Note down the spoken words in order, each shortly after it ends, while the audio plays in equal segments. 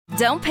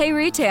Don't pay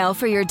retail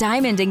for your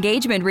diamond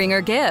engagement ring or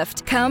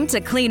gift. Come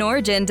to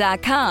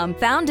CleanOrigin.com.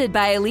 Founded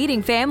by a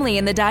leading family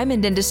in the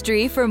diamond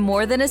industry for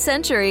more than a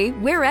century,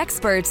 we're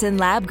experts in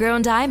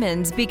lab-grown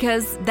diamonds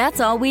because that's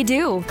all we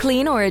do.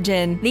 Clean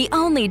Origin, the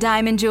only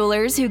diamond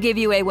jewelers who give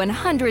you a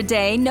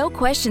 100-day, no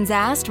questions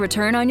asked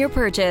return on your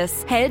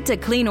purchase. Head to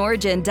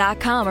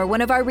CleanOrigin.com or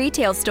one of our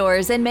retail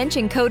stores and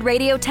mention code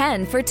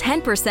Radio10 for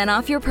 10%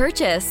 off your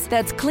purchase.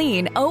 That's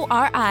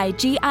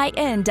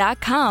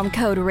CleanOrigin.com,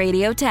 code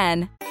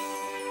Radio10.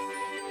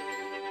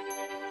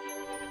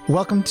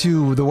 Welcome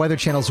to the Weather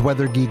Channel's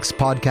Weather Geeks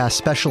podcast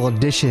special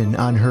edition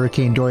on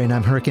Hurricane Dorian.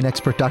 I'm hurricane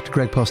expert Dr.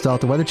 Greg Postel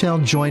at the Weather Channel,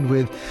 joined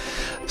with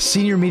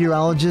senior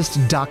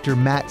meteorologist Dr.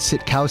 Matt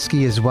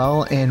Sitkowski as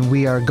well. And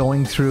we are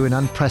going through an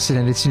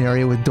unprecedented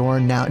scenario with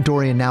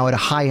Dorian now at a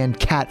high-end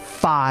Cat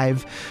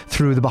 5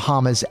 through the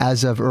Bahamas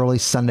as of early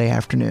Sunday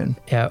afternoon.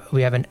 Yeah,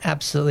 we have an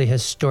absolutely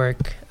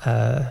historic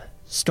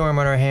storm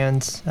on our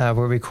hands.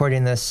 We're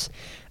recording this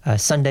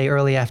Sunday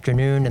early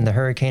afternoon, and the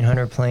Hurricane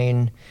Hunter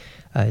plane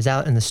is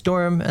out in the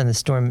storm, and the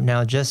storm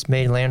now just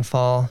made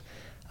landfall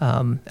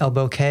El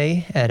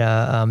Bouquet at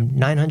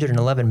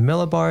 911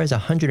 millibars,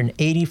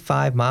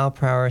 185 mile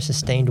per hour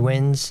sustained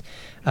winds,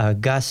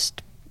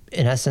 gust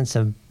in essence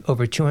of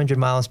over 200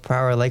 miles per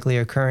hour likely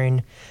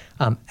occurring.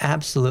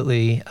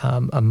 Absolutely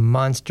a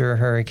monster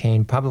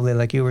hurricane, probably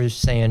like you were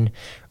saying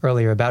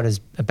earlier, about as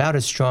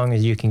strong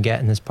as you can get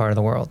in this part of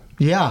the world.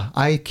 Yeah,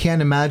 I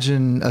can't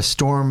imagine a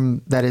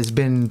storm that has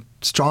been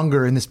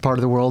stronger in this part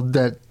of the world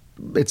that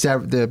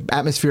the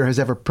atmosphere has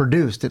ever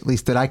produced, at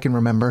least that I can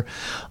remember.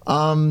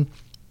 The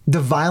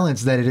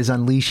violence that it is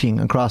unleashing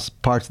across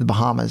parts of the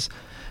Bahamas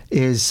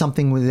is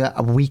something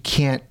that we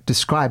can't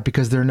describe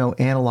because there are no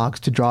analogs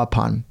to draw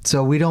upon.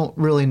 So we don't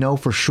really know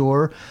for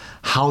sure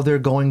how they're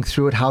going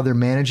through it, how they're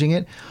managing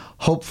it.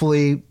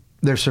 Hopefully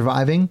they're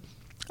surviving.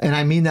 And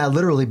I mean that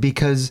literally,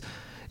 because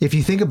if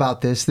you think about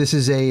this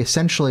is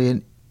essentially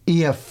an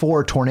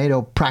EF4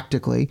 tornado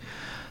practically,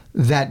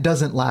 that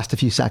doesn't last a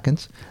few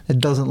seconds. It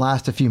doesn't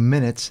last a few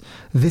minutes.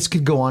 This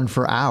could go on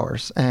for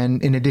hours.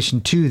 And in addition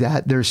to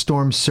that, there's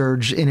storm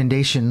surge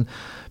inundation,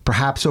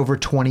 perhaps over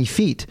 20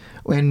 feet.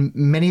 In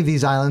many of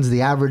these islands,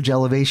 the average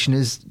elevation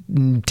is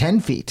 10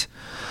 feet.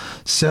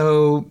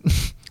 So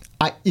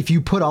if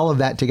you put all of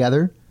that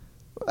together,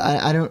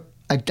 I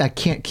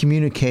can't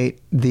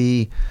communicate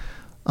the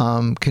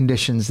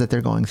conditions that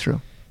they're going through.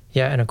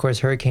 Yeah, and of course,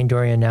 Hurricane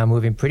Dorian now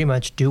moving pretty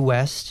much due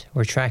west.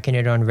 We're tracking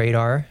it on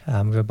radar.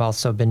 We've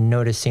also been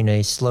noticing a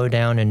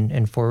slowdown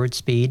in forward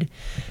speed.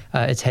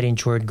 It's heading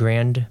toward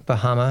Grand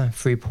Bahama,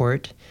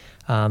 Freeport.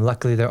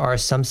 Luckily, there are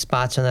some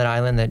spots on that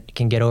island that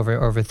can get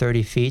over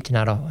 30 feet,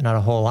 not a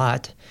whole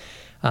lot.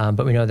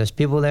 But we know there's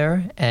people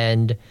there,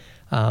 and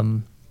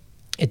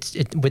it's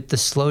with the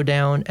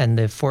slowdown and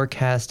the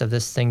forecast of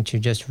this thing to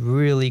just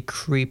really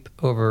creep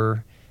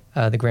over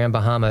the Grand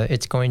Bahama,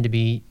 it's going to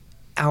be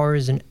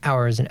hours and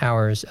hours and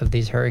hours of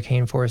these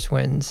hurricane force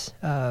winds.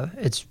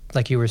 It's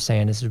like you were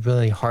saying, this is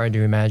really hard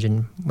to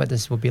imagine what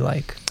this will be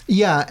like.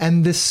 Yeah,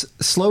 and this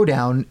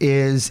slowdown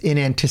is in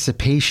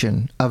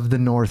anticipation of the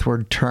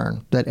northward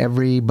turn that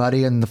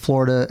everybody in the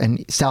Florida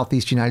and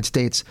southeast United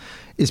States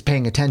is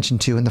paying attention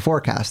to in the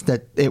forecast,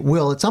 that it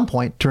will at some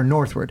point turn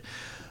northward.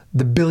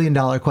 The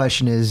billion-dollar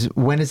question is,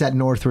 when is that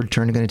northward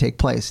turn going to take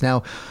place?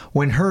 Now,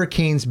 when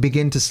hurricanes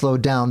begin to slow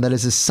down, that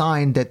is a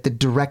sign that the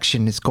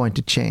direction is going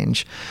to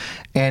change.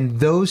 And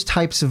those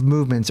types of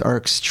movements are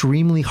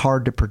extremely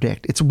hard to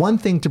predict. It's one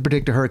thing to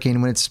predict a hurricane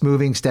when it's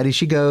moving steady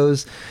she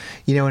goes,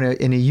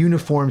 in a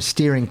uniform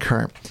steering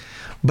current.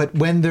 But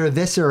when they're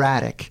this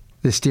erratic,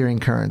 the steering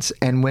currents,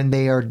 and when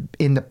they are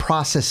in the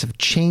process of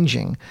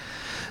changing,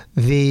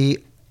 the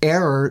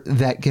error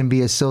that can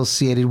be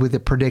associated with the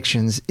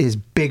predictions is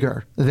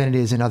bigger than it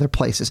is in other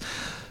places.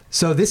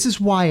 So this is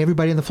why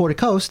everybody on the Florida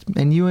coast,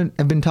 and you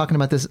have been talking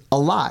about this a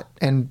lot,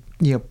 and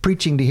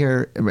preaching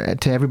to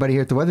everybody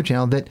here at the Weather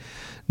Channel, that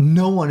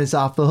no one is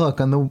off the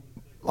hook on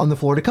the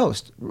Florida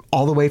coast,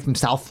 all the way from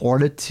South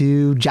Florida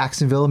to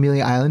Jacksonville,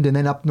 Amelia Island, and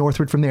then up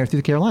northward from there through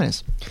the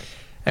Carolinas.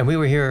 And we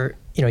were here,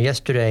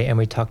 yesterday, and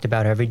we talked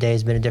about every day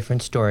has been a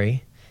different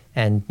story.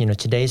 And,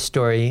 today's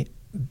story,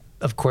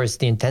 of course,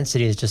 the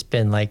intensity has just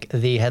been like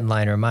the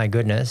headliner. My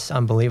goodness,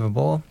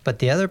 unbelievable. But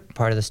the other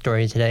part of the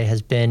story today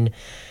has been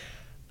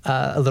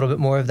a little bit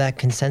more of that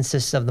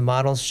consensus of the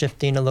models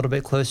shifting a little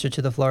bit closer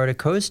to the Florida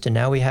coast. And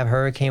now we have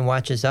hurricane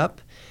watches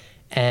up.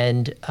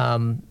 And,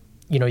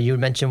 you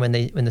mentioned when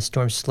the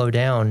storms slow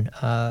down,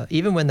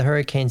 even when the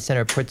Hurricane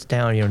Center puts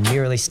down,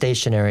 nearly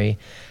stationary,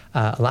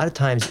 a lot of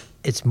times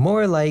it's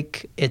more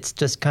like it's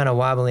just kind of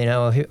wobbling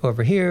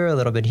over here, a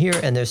little bit here,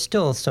 and there's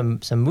still some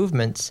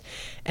movements.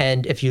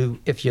 And if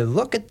you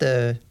look at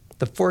the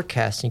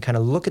forecast and you kind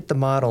of look at the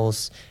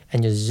models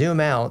and you zoom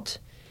out,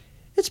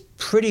 it's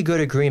pretty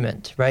good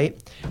agreement, right?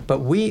 But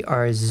we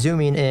are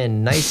zooming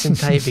in nice and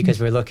tight because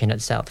we're looking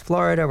at South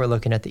Florida, we're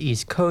looking at the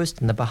East Coast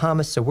and the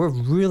Bahamas, so we're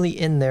really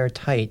in there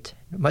tight,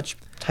 much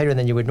tighter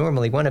than you would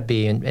normally want to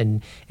be,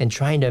 and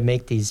trying to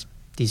make these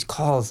these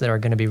calls that are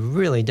going to be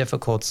really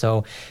difficult.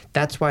 So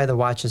that's why the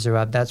watches are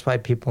up. That's why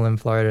people in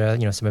Florida,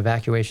 some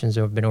evacuations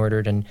have been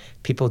ordered, and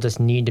people just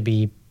need to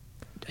be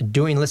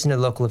listening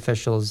to local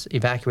officials,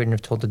 evacuating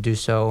if told to do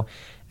so,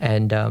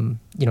 and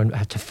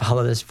have to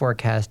follow this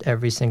forecast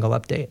every single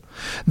update.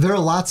 There are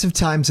lots of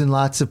times in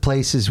lots of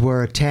places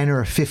where a 10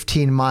 or a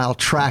 15 mile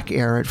track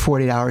error at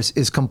 48 hours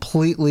is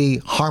completely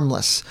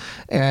harmless,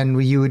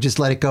 and you would just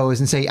let it go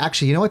and say,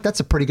 actually, you know what, that's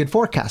a pretty good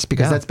forecast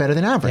because that's better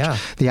than average. Yeah.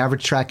 The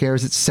average track error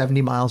is at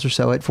 70 miles or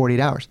so at 48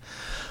 hours.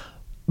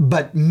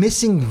 But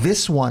missing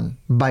this one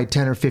by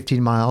 10 or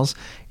 15 miles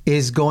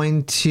is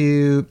going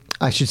to,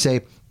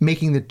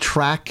 making the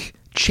track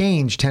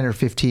change 10 or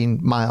 15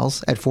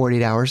 miles at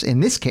 48 hours, in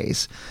this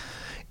case,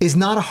 is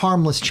not a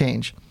harmless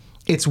change.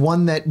 It's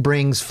one that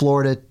brings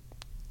Florida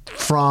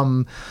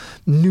from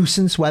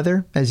nuisance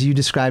weather, as you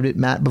described it,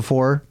 Matt,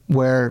 before,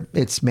 where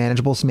it's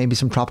manageable, so maybe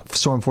some tropical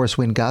storm force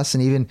wind gusts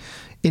and even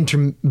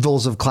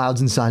intervals of clouds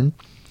and sun,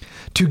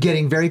 to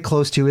getting very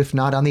close to, if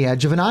not on the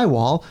edge of an eye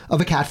wall,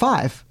 of a Cat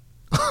 5.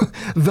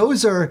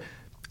 Those are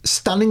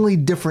stunningly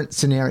different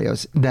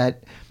scenarios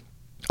that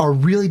are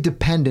really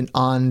dependent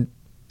on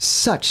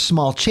such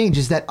small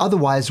changes that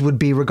otherwise would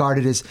be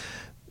regarded as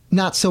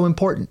not so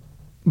important.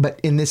 But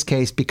in this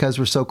case, because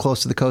we're so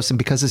close to the coast and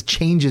because this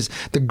changes,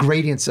 the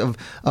gradients of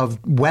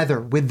weather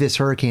with this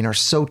hurricane are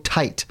so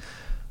tight,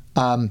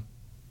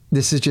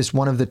 this is just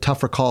one of the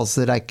tougher calls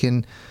that I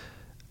can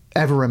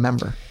ever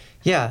remember.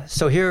 Yeah.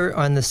 So here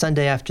on the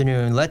Sunday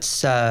afternoon,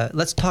 let's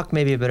talk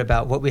maybe a bit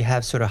about what we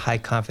have sort of high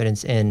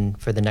confidence in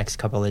for the next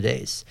couple of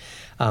days.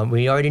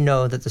 We already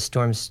know that the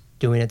storm's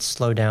doing its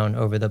slowdown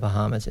over the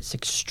Bahamas. It's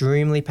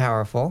extremely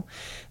powerful.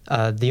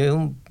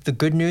 The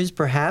good news,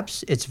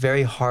 perhaps, it's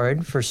very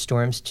hard for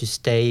storms to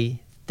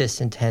stay this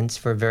intense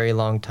for a very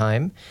long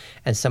time,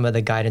 and some of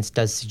the guidance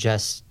does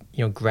suggest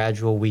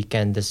gradual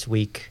weekend this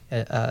week,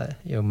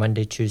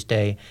 Monday,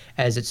 Tuesday,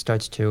 as it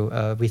starts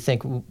to, we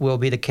think will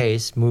be the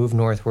case, move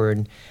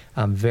northward,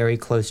 very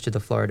close to the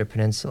Florida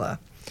Peninsula.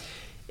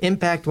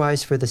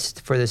 Impact-wise for the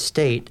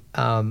state,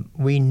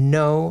 we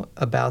know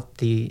about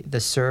the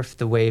surf,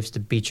 the waves, the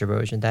beach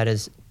erosion. That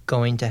is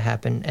going to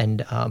happen,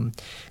 and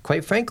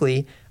quite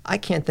frankly, I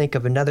can't think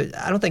of another.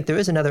 I don't think there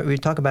is another. We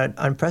talk about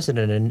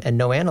unprecedented and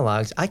no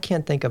analogs. I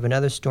can't think of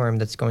another storm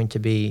that's going to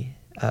be,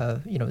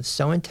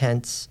 so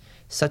intense,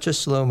 such a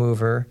slow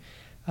mover,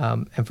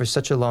 and for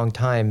such a long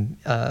time,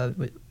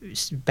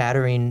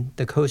 battering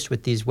the coast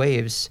with these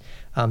waves.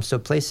 So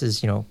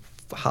places,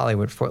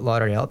 Hollywood, Fort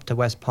Lauderdale, up to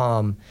West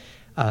Palm,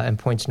 and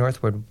points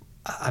northward.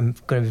 I'm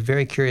going to be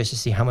very curious to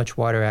see how much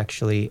water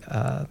actually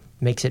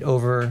makes it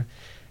over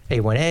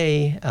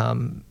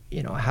A1A.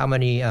 How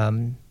many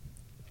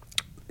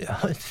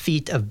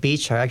feet of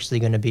beach are actually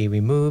going to be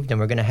removed, and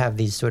we're going to have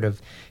these sort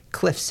of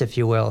cliffs, if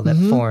you will, that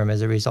form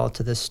as a result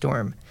of this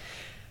storm.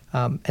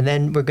 And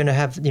then we're going to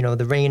have,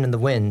 the rain and the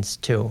winds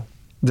too.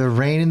 The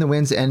rain and the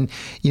winds. And,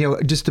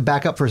 just to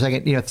back up for a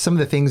second, some of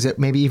the things that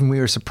maybe even we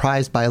were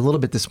surprised by a little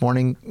bit this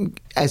morning,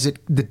 as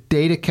the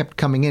data kept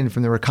coming in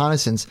from the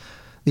reconnaissance,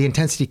 the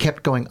intensity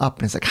kept going up.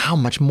 And it's like, how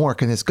much more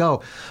can this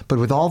go? But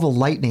with all the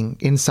lightning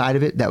inside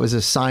of it, that was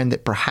a sign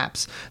that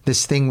perhaps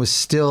this thing was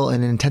still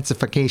in an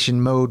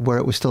intensification mode where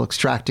it was still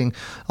extracting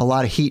a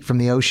lot of heat from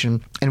the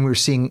ocean. And we were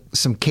seeing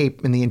some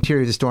cape in the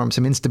interior of the storm,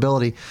 some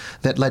instability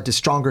that led to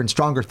stronger and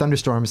stronger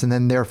thunderstorms, and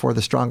then therefore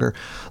the stronger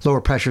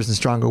lower pressures and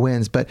stronger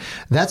winds. But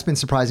that's been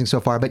surprising so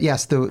far. But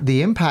yes,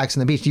 the impacts on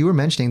the beach, you were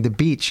mentioning the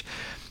beach.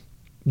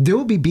 There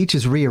will be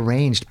beaches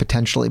rearranged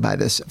potentially by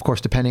this, of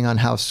course, depending on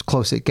how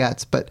close it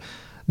gets. But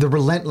the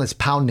relentless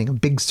pounding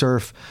of big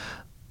surf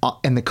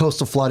and the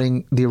coastal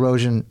flooding, the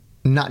erosion,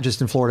 not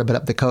just in Florida, but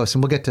up the coast.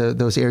 And we'll get to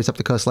those areas up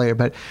the coast later.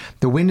 But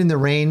the wind and the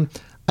rain,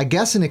 I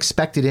guess an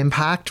expected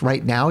impact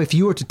right now, if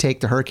you were to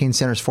take the Hurricane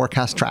Center's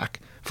forecast track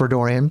for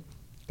Dorian,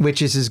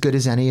 which is as good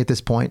as any at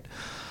this point,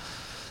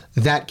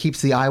 that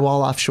keeps the eye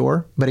wall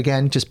offshore. But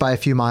again, just by a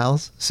few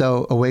miles.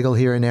 So a wiggle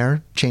here and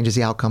there changes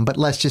the outcome. But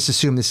let's just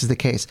assume this is the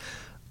case.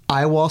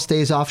 Eye wall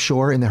stays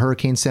offshore in the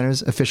Hurricane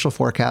Center's official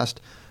forecast.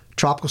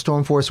 Tropical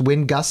storm force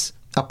wind gusts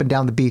up and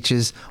down the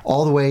beaches,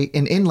 all the way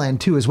in inland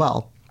too as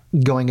well,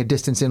 going a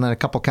distance inland, a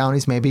couple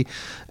counties maybe,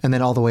 and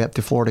then all the way up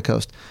to Florida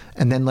coast.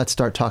 And then let's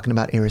start talking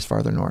about areas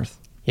farther north.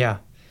 Yeah,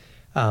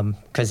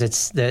 because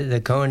it's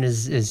the cone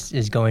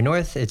is going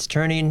north. It's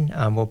turning.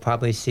 We'll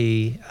probably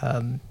see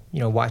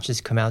watches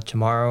come out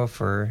tomorrow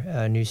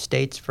for new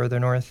states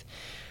further north.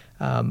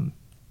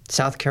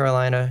 South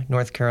Carolina,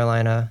 North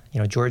Carolina,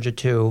 Georgia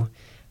too,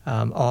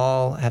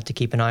 all have to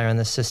keep an eye on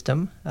the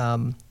system.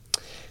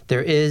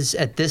 There is,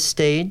 at this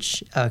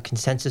stage,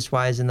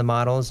 consensus-wise in the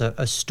models,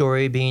 a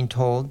story being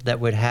told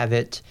that would have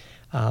it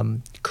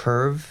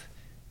curve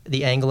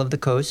the angle of the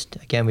coast.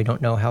 Again, we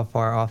don't know how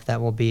far off that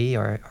will be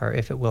or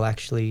if it will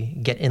actually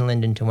get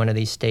inland into one of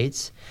these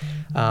states.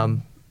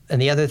 And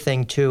the other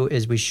thing, too,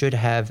 is we should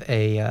have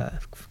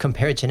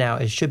compared to now,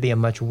 it should be a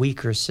much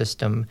weaker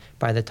system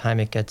by the time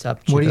it gets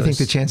up to What do you think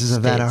the chances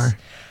of that are?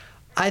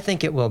 I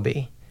think it will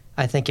be.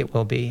 I think it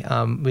will be.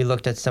 We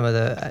looked at some of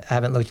I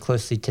haven't looked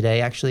closely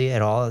today actually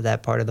at all of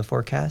that part of the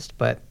forecast,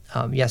 but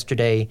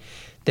yesterday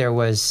there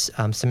was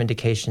some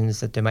indications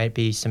that there might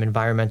be some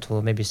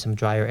environmental, maybe some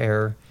drier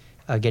air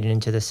getting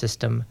into the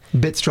system. A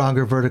bit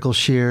stronger vertical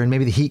shear, and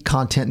maybe the heat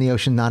content in the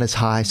ocean not as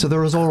high. So there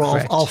was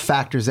all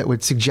factors that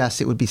would suggest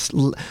it would be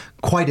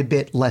quite a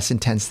bit less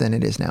intense than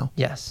it is now.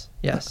 Yes.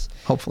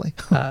 Hopefully.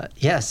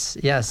 Yes.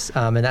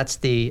 And that's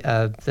the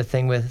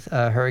thing with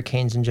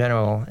hurricanes in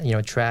general.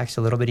 Tracks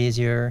a little bit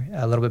easier,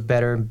 a little bit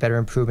better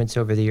improvements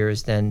over the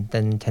years than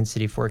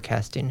intensity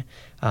forecasting.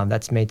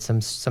 That's made some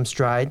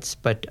strides,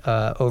 but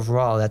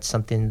overall, that's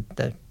something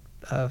that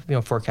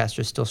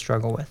forecasters still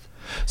struggle with.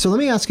 So let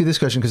me ask you this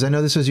question, because I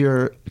know this was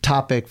your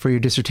topic for your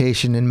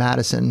dissertation in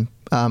Madison.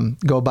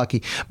 Go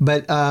Bucky.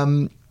 But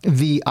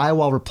the eye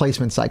wall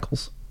replacement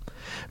cycles,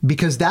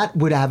 because that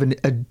would have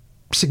a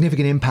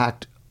significant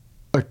impact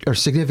or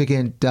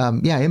significant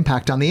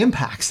impact on the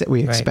impacts that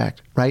we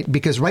expect, right?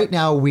 Because right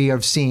now we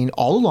have seen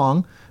all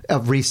along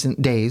of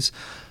recent days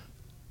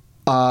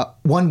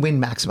one wind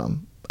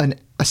maximum,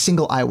 a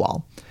single eye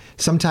wall.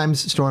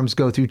 Sometimes storms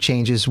go through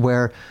changes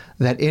where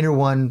that inner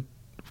one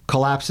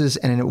collapses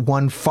and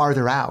one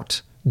farther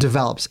out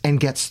develops and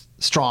gets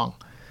strong.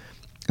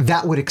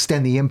 That would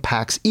extend the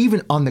impacts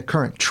even on the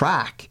current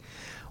track.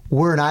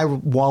 Were an eye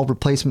wall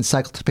replacement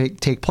cycle to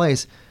take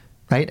place,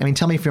 right? I mean,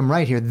 tell me if I'm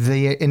right here.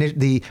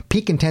 The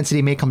peak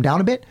intensity may come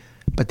down a bit,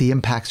 but the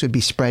impacts would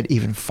be spread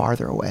even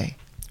farther away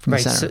from the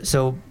center.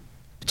 So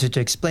to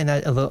explain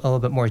that a little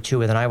bit more too,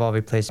 with an eye wall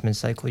replacement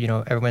cycle,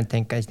 everyone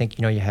I think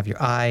you have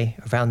your eye,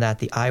 around that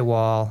the eye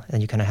wall,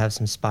 and you kind of have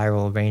some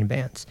spiral rain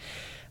bands.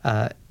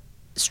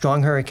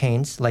 Strong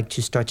hurricanes like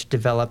to start to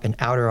develop an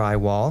outer eye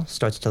wall,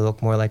 starts to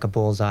look more like a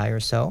bullseye or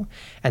so.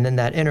 And then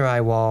that inner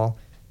eye wall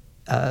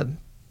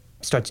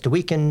starts to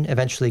weaken,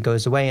 eventually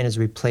goes away and is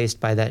replaced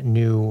by that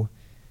new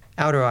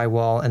outer eye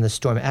wall. And the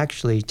storm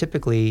actually,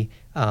 typically,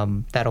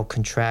 that'll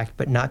contract,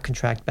 but not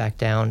contract back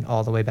down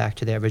all the way back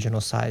to the original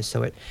size.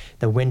 So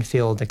the wind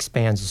field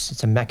expands.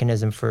 It's a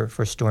mechanism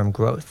for storm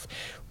growth.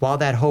 While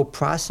that whole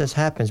process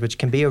happens, which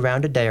can be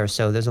around a day or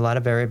so, there's a lot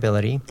of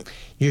variability.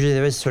 Usually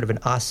there is sort of an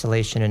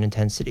oscillation in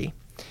intensity.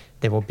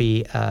 There will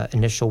be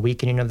initial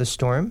weakening of the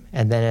storm,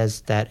 and then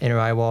as that inner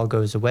eye wall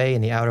goes away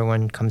and the outer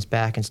one comes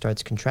back and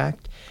starts to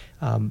contract,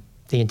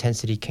 the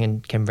intensity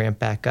can ramp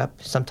back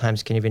up,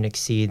 sometimes can even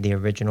exceed the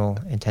original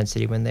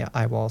intensity when the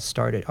eye wall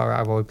started, our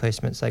eye wall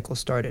replacement cycle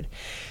started.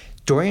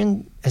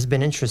 Dorian has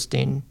been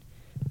interesting.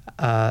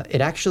 It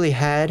actually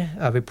had,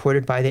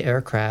 reported by the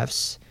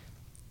aircraft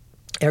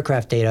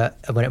data,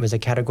 when it was a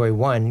Category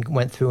 1,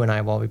 went through an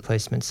eye wall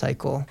replacement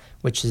cycle,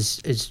 which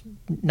is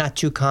not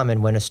too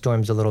common when a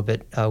storm's a little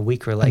bit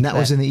weaker like that. And that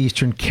was in the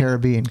Eastern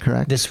Caribbean,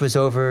 correct? This was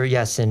over,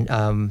 yes, in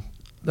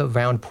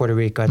around Puerto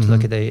Rico. I had to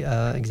look at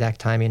the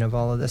exact timing of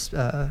all of this.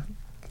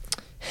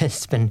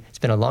 It's been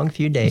a long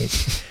few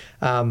days.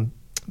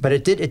 But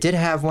it did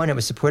have one. It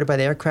was supported by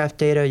the aircraft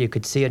data. You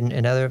could see it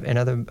in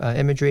other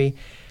imagery.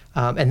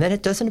 And then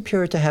it doesn't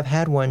appear to have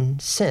had one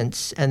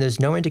since, and there's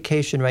no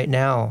indication right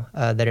now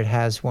that it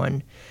has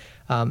one.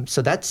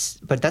 So that's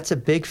a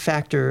big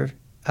factor.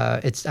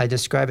 I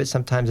describe it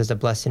sometimes as a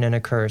blessing and a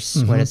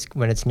curse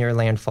when it's near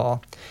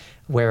landfall,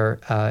 where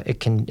it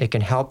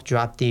can help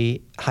drop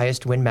the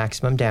highest wind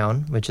maximum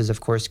down, which is of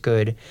course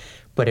good,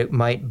 but it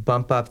might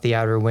bump up the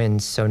outer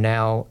winds. So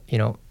now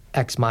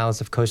X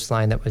miles of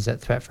coastline that was at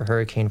threat for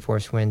hurricane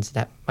force winds,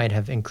 that might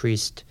have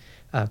increased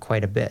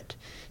quite a bit.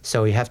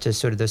 So you have to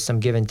there's some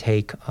give and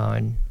take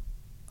on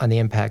the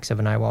impacts of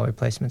an eye wall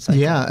replacement cycle.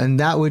 Yeah, and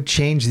that would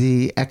change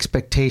the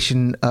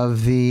expectation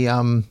of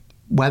the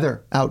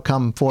weather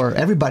outcome for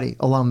everybody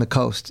along the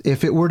coast.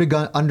 If it were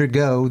to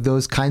undergo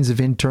those kinds of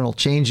internal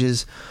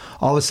changes,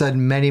 all of a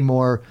sudden many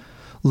more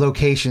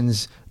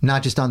locations,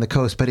 not just on the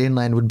coast, but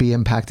inland, would be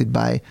impacted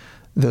by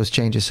those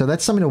changes. So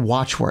that's something to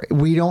watch for.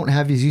 We don't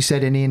have, as you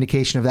said, any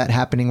indication of that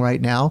happening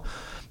right now.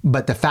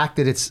 But the fact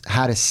that it's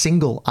had a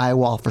single eye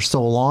wall for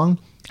so long,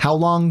 how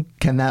long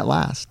can that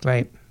last?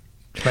 Right.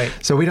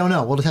 So we don't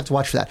know. We'll just have to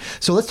watch for that.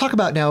 So let's talk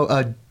about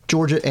now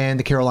Georgia and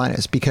the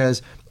Carolinas,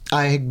 because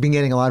I've been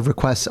getting a lot of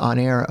requests on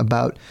air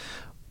about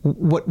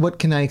what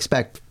can I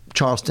expect,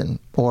 Charleston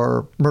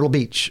or Myrtle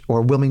Beach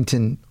or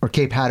Wilmington or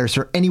Cape Hatteras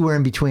or anywhere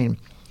in between.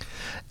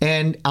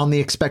 And on the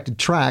expected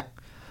track,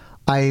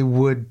 I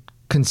would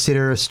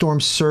consider a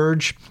storm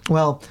surge.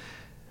 Well,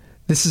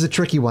 this is a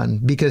tricky one,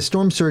 because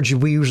storm surge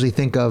we usually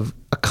think of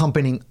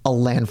accompanying a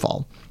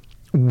landfall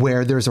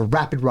where there's a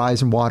rapid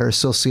rise in water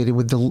associated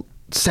with the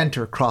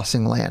center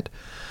crossing land.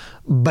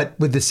 But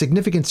with the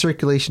significant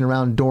circulation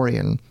around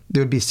Dorian,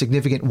 there would be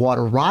significant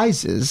water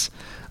rises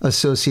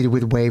associated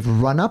with wave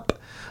run-up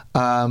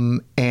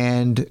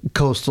and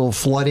coastal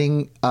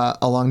flooding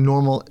along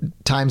normal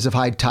times of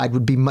high tide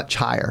would be much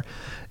higher.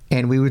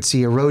 And we would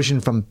see erosion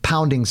from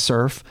pounding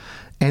surf,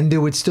 and there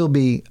would still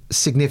be a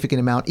significant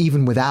amount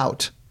even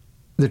without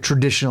the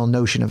traditional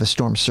notion of a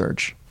storm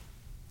surge.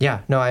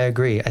 Yeah, no, I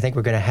agree. I think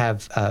we're going to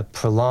have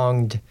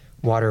prolonged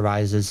water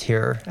rises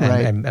here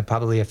and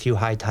probably a few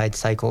high tide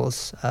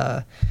cycles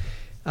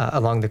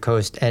along the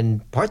coast.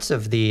 And parts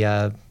of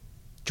the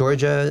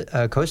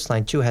Georgia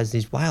coastline, too, has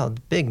these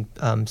wild, big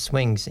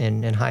swings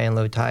in high and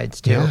low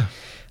tides, too.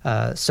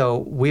 Yeah. So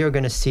we are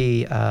going to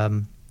see,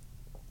 a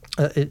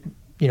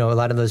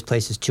lot of those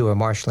places, too, are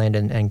marshland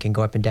and can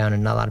go up and down,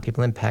 and not a lot of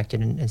people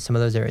impacted in some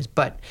of those areas.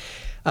 But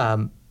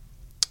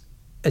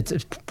it's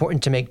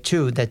important to make,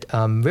 too, that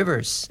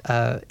rivers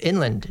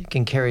inland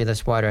can carry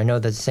this water. I know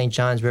that St.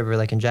 Johns River,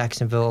 like in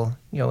Jacksonville,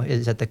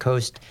 is at the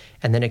coast,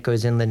 and then it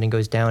goes inland and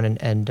goes down,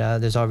 and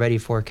there's already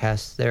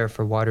forecasts there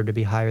for water to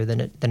be higher than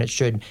it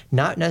should.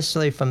 Not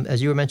necessarily from,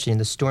 as you were mentioning,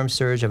 the storm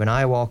surge of an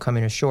eye wall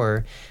coming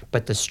ashore,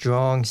 but the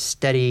strong,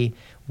 steady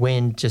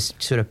wind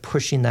just sort of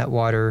pushing that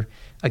water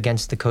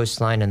against the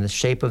coastline, and the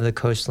shape of the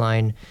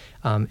coastline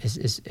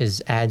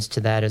is adds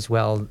to that as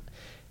well.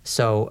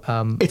 So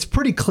it's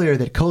pretty clear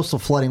that coastal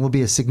flooding will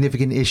be a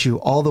significant issue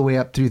all the way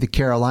up through the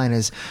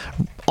Carolinas,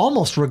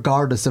 almost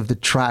regardless of the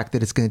track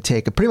that it's going to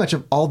take. Pretty much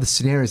of all the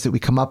scenarios that we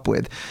come up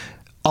with,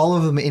 all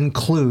of them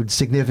include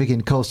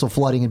significant coastal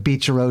flooding and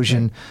beach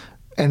erosion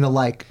and the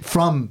like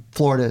from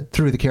Florida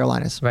through the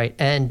Carolinas. Right.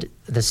 And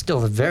there's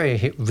still a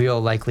very real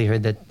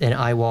likelihood that an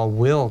eye wall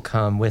will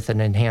come with an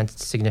enhanced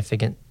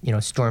significant,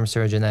 storm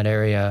surge in that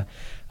area.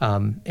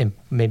 And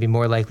maybe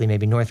more likely,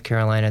 maybe North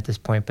Carolina at this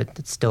point, but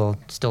it's still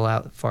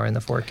out far in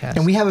the forecast.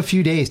 And we have a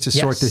few days to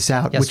sort this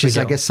out, which is,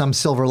 I guess, some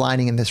silver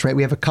lining in this, right?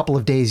 We have a couple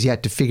of days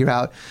yet to figure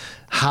out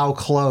how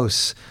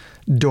close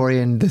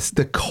Dorian,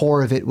 the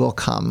core of it, will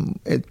come.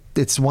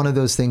 It's one of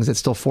those things that's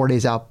still 4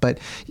 days out. But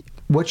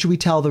what should we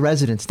tell the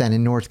residents then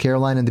in North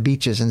Carolina and the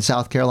beaches in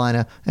South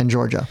Carolina and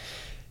Georgia?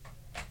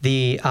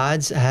 The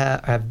odds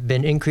have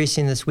been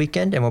increasing this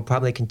weekend and will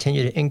probably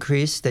continue to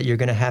increase that you're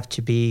going to have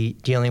to be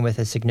dealing with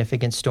a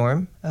significant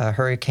storm, a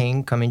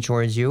hurricane coming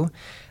towards you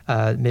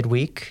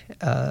midweek.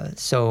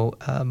 So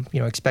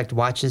expect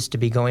watches to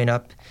be going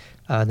up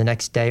the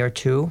next day or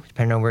two,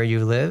 depending on where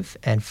you live,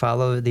 and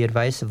follow the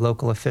advice of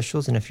local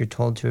officials. And if you're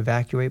told to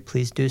evacuate,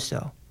 please do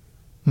so.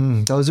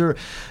 Those are,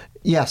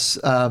 yes,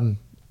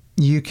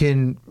 you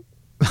can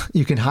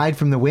hide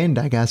from the wind,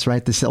 I guess,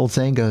 right? This old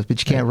saying goes, but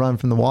you can't run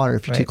from the water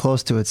if you're too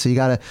close to it. So you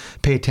got to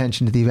pay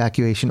attention to the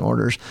evacuation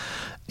orders.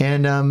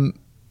 And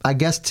I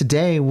guess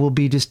today we'll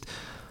be just,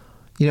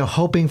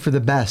 hoping for the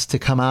best to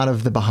come out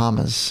of the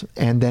Bahamas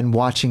and then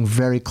watching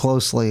very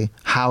closely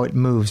how it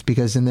moves,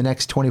 because in the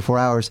next 24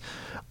 hours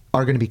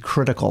are going to be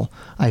critical,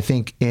 I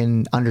think,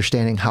 in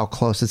understanding how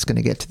close it's going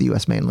to get to the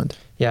U.S. mainland.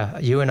 Yeah,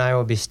 you and I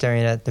will be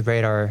staring at the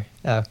radar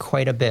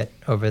quite a bit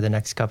over the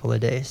next couple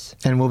of days.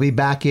 And we'll be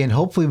back in.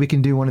 Hopefully we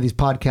can do one of these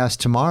podcasts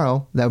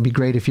tomorrow. That would be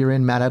great if you're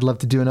in, Matt. I'd love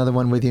to do another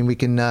one with you, and we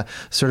can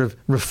sort of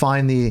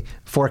refine the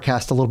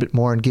forecast a little bit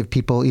more and give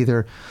people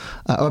either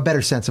a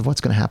better sense of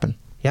what's going to happen.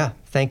 Yeah,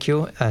 thank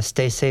you.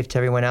 Stay safe to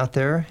everyone out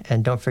there.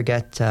 And don't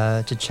forget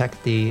to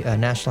check the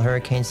National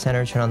Hurricane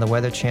Center, turn on the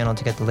Weather Channel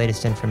to get the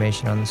latest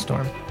information on the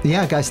storm.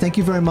 Yeah, guys, thank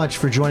you very much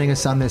for joining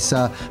us on this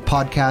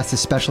podcast,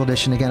 this special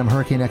edition. Again, I'm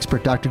hurricane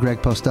expert Dr.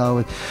 Greg Postel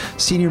with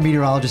senior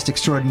meteorologist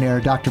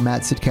extraordinaire Dr.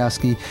 Matt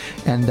Sitkowski.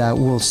 And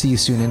we'll see you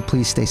soon, and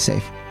please stay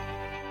safe.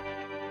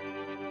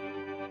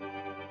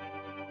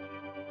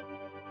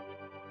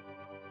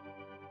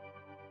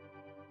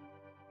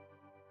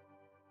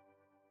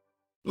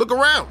 Look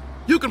around.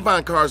 You can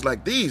find cars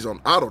like these on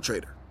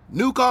AutoTrader.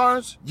 New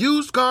cars,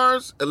 used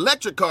cars,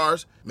 electric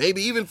cars,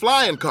 maybe even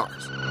flying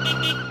cars.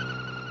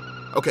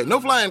 Okay, no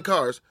flying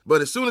cars,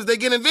 but as soon as they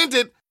get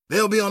invented,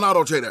 they'll be on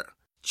AutoTrader.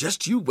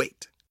 Just you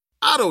wait.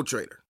 AutoTrader.